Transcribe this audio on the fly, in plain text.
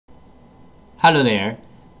Hello there.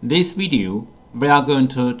 This video we are going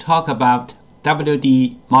to talk about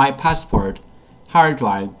WD My Passport hard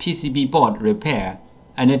drive PCB board repair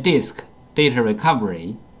and disk data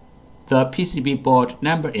recovery. The PCB board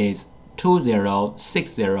number is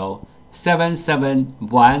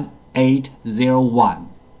 2060771801.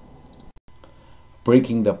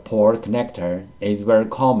 Breaking the port connector is very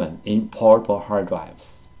common in portable hard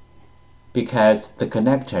drives because the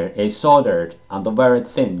connector is soldered on the very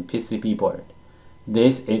thin PCB board.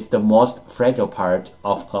 This is the most fragile part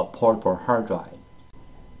of a portable hard drive.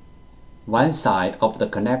 One side of the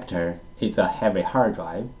connector is a heavy hard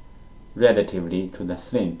drive, relatively to the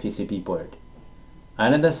thin PCB board.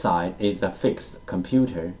 Another side is a fixed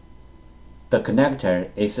computer. The connector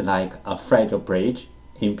is like a fragile bridge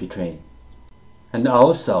in between. And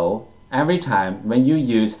also, every time when you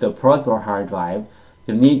use the portable hard drive,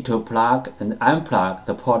 you need to plug and unplug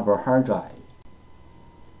the portable hard drive.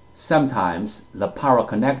 Sometimes the power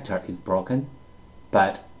connector is broken,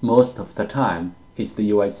 but most of the time it's the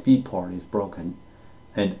USB port is broken,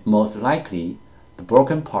 and most likely the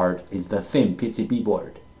broken part is the thin PCB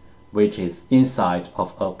board, which is inside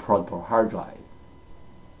of a portable hard drive.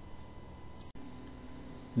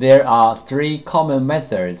 There are three common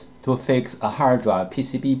methods to fix a hard drive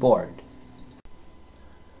PCB board.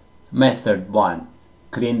 Method 1.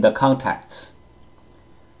 Clean the contacts.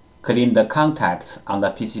 Clean the contacts on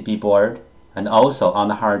the PCB board and also on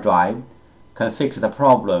the hard drive can fix the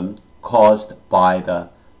problem caused by the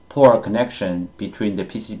poor connection between the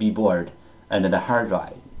PCB board and the hard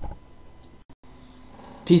drive.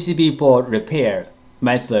 PCB board repair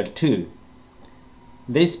method 2.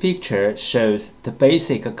 This picture shows the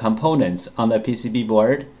basic components on the PCB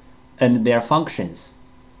board and their functions.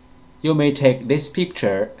 You may take this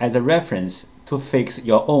picture as a reference to fix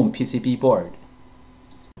your own PCB board.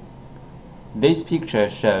 This picture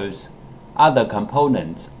shows other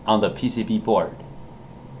components on the PCB board.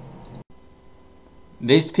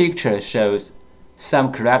 This picture shows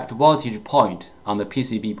some correct voltage point on the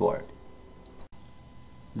PCB board.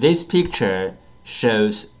 This picture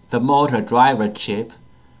shows the motor driver chip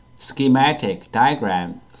schematic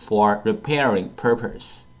diagram for repairing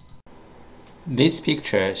purpose. This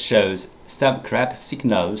picture shows some correct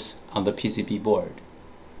signals on the PCB board.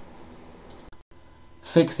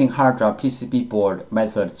 Fixing hard drive PCB board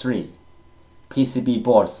method 3. PCB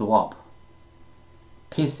board swap.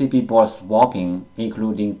 PCB board swapping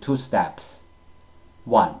including two steps.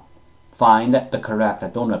 1. Find the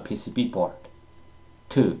correct donor PCB board.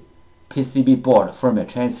 2. PCB board firmware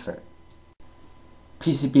transfer.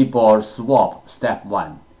 PCB board swap step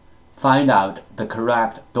 1. Find out the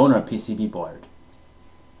correct donor PCB board.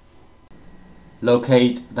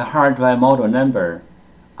 Locate the hard drive model number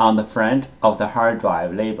on the front of the hard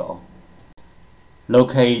drive label.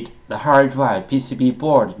 Locate the hard drive PCB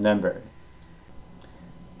board number.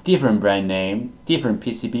 Different brand name, different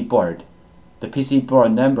PCB board. The PCB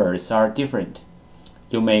board numbers are different.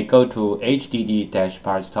 You may go to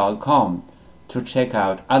hdd-parts.com to check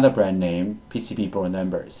out other brand name PCB board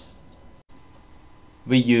numbers.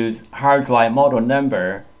 We use hard drive model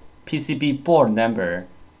number, PCB board number,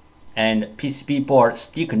 and PCB board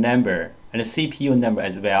sticker number and CPU number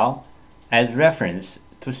as well as reference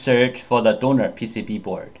to search for the donor PCB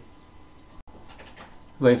board.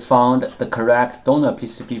 We found the correct donor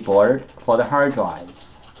PCB board for the hard drive,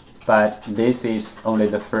 but this is only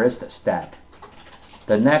the first step.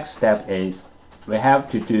 The next step is we have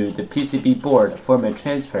to do the PCB board firmware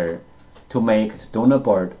transfer to make the donor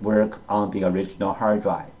board work on the original hard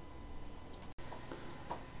drive.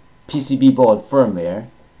 PCB board firmware.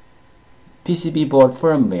 PCB board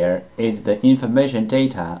firmware is the information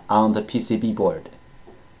data on the PCB board.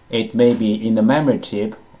 It may be in the memory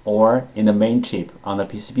chip or in the main chip on the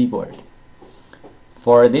PCB board.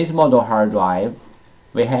 For this model hard drive,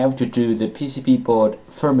 we have to do the PCB board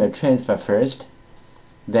firmware transfer first,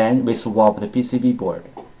 then we swap the PCB board.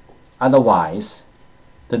 Otherwise,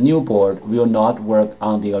 the new board will not work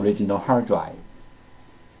on the original hard drive.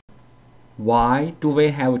 Why do we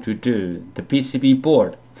have to do the PCB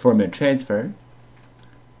board firmware transfer?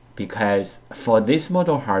 Because for this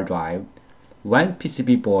model hard drive, one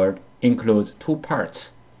PCB board includes two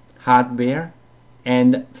parts, hardware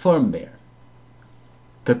and firmware.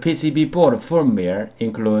 The PCB board firmware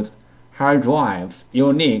includes hard drive's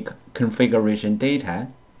unique configuration data.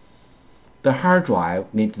 The hard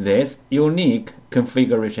drive needs this unique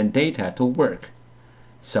configuration data to work,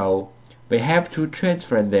 so we have to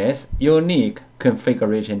transfer this unique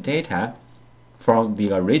configuration data from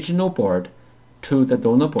the original board to the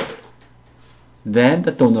donor board. Then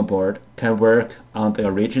the donor board can work on the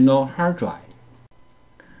original hard drive.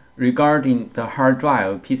 Regarding the hard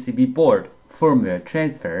drive PCB board firmware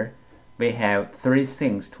transfer, we have three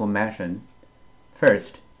things to mention.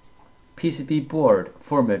 First, PCB board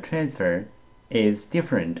firmware transfer is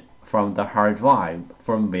different from the hard drive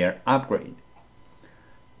firmware upgrade.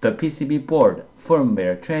 The PCB board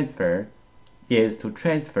firmware transfer is to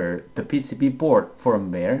transfer the PCB board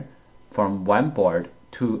firmware from one board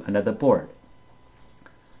to another board.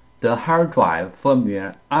 The hard drive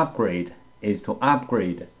firmware upgrade is to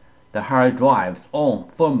upgrade the hard drive's own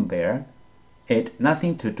firmware. It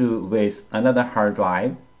nothing to do with another hard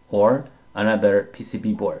drive or another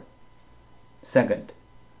PCB board. Second,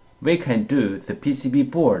 we can do the PCB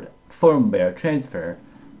board firmware transfer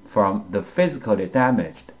from the physically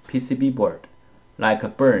damaged PCB board,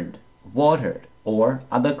 like burned, watered, or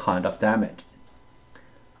other kind of damage.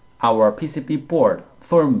 Our PCB board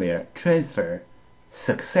firmware transfer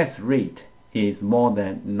success rate is more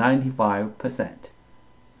than 95%.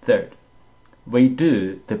 Third, we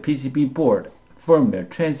do the PCB board firmware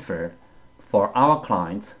transfer for our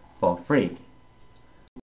clients for free.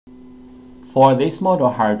 For this model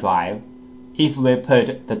hard drive, if we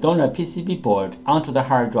put the donor PCB board onto the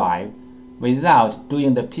hard drive without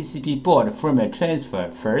doing the PCB board firmware transfer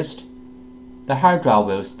first, the hard drive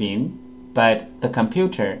will spin, but the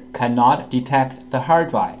computer cannot detect the hard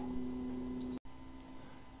drive.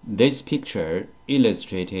 This picture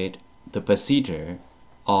illustrated the procedure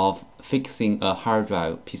of fixing a hard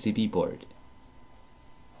drive PCB board.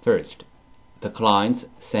 First, the clients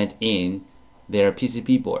send in their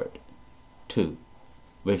PCB board. 2.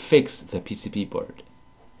 We fix the PCB board.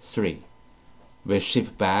 3. We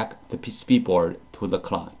ship back the PCB board to the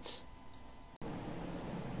clients.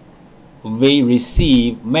 We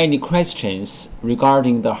receive many questions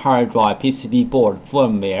regarding the hard drive PCB board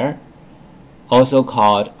firmware, also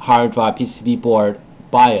called hard drive PCB board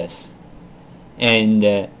BIOS, and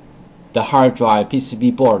the hard drive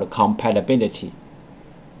PCB board compatibility.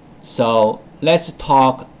 So let's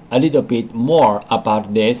talk a little bit more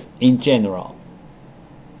about this in general.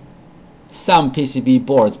 Some PCB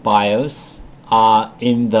boards BIOS are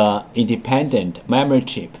in the independent memory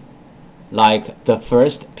chip, like the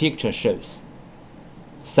first picture shows.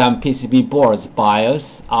 Some PCB boards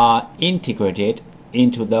BIOS are integrated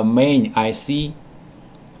into the main IC,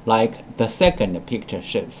 like the second picture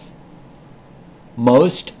shows.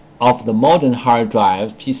 Most of the modern hard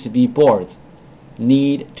drive PCB boards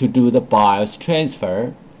need to do the BIOS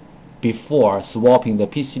transfer before swapping the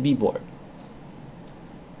PCB board.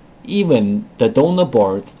 Even the donor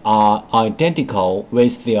boards are identical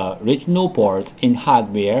with the original boards in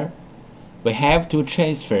hardware. We have to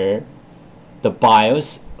transfer the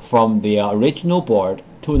BIOS from the original board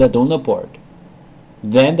to the donor board.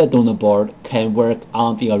 Then the donor board can work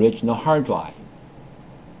on the original hard drive.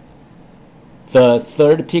 The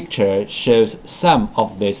third picture shows some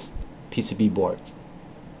of these PCB boards.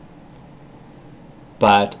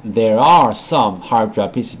 But there are some hard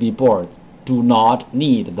drive PCB boards do not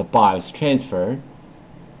need the BIOS transfer.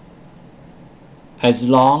 As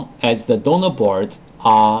long as the donor boards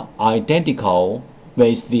are identical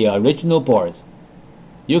with the original boards,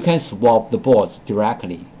 you can swap the boards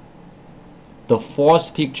directly. The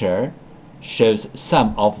fourth picture shows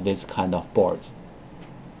some of these kind of boards.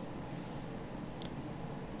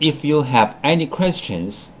 If you have any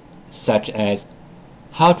questions, such as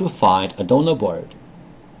how to find a donor board,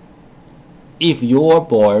 if your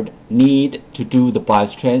board need to do the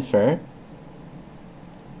BIOS transfer,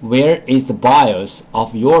 where is the BIOS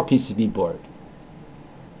of your PCB board,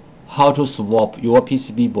 how to swap your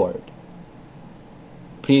PCB board,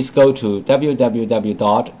 please go to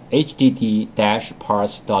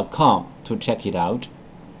www.hdd-parts.com to check it out,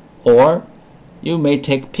 or you may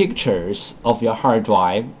take pictures of your hard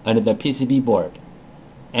drive and the PCB board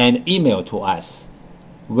and email to us.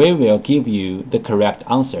 We will give you the correct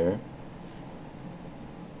answer.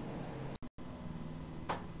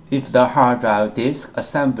 If the hard drive disk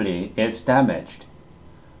assembly is damaged,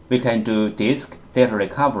 we can do disk data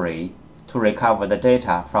recovery to recover the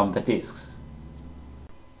data from the disks.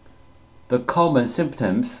 The common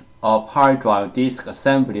symptoms of hard drive disk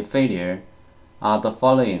assembly failure are the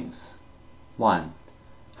following. 1.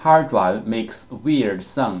 Hard drive makes weird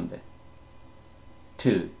sound.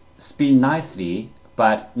 2. Spin nicely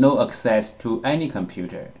but no access to any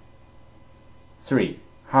computer. 3.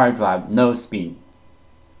 Hard drive no spin.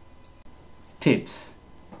 Tips: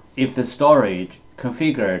 if the storage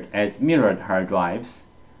configured as mirrored hard drives,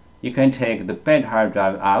 you can take the bad hard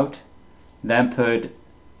drive out, then put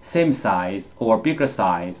same size or bigger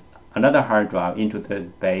size another hard drive into the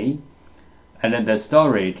bay, and then the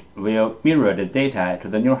storage will mirror the data to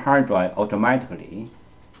the new hard drive automatically.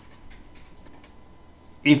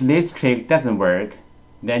 If this trick doesn't work,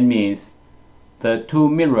 that means the two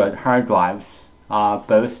mirrored hard drives are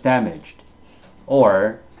both damaged,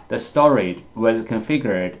 or the storage was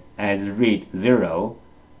configured as RAID 0.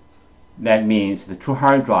 That means the two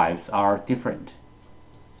hard drives are different.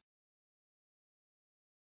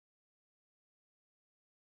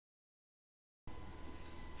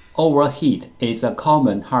 Overheat is a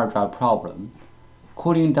common hard drive problem.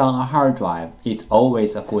 Cooling down a hard drive is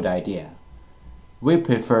always a good idea. We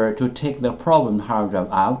prefer to take the problem hard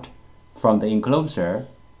drive out from the enclosure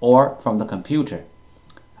or from the computer,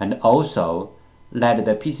 and also let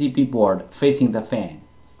the PCB board facing the fan,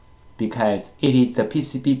 because it is the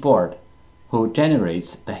PCB board who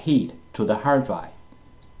generates the heat to the hard drive.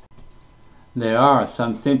 There are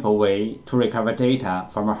some simple ways to recover data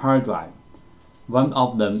from a hard drive. One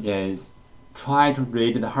of them is try to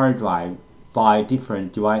read the hard drive by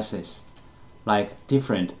different devices, like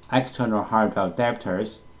different external hard drive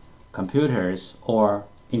adapters, computers, or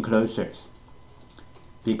enclosures,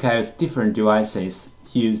 because different devices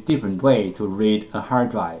use different ways to read a hard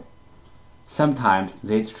drive. Sometimes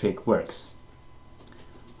this trick works.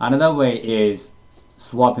 Another way is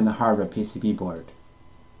swapping the hard drive PCB board.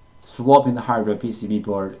 Swapping the hard drive PCB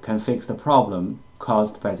board can fix the problem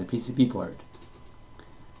caused by the PCB board.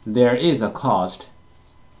 There is a cost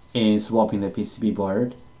in swapping the PCB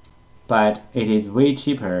board, but it is way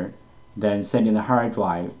cheaper than sending the hard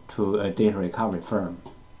drive to a data recovery firm.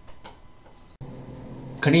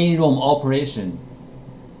 Clean room operation.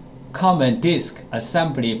 Common disk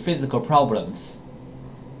assembly physical problems: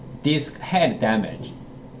 disk head damage,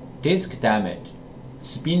 disk damage,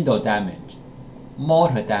 spindle damage,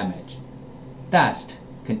 motor damage, dust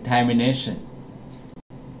contamination.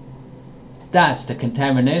 Dust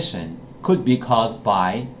contamination could be caused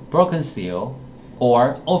by broken seal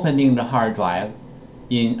or opening the hard drive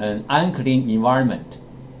in an unclean environment,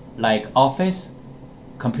 like office,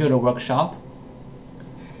 computer workshop.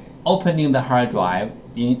 Opening the hard drive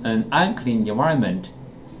in an unclean environment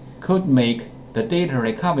could make the data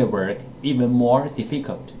recovery work even more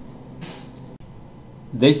difficult.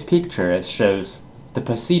 This picture shows the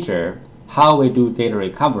procedure how we do data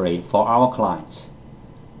recovery for our clients.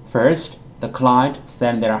 First, the client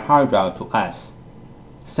sends their hard drive to us.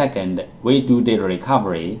 Second, we do data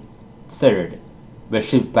recovery. Third, we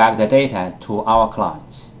ship back the data to our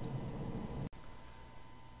clients.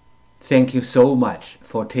 Thank you so much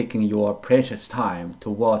for taking your precious time to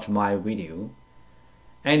watch my video.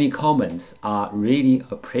 Any comments are really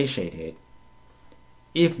appreciated.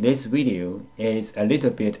 If this video is a little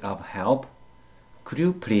bit of help, could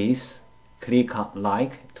you please click on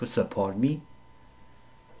like to support me?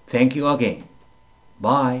 Thank you again.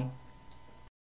 Bye.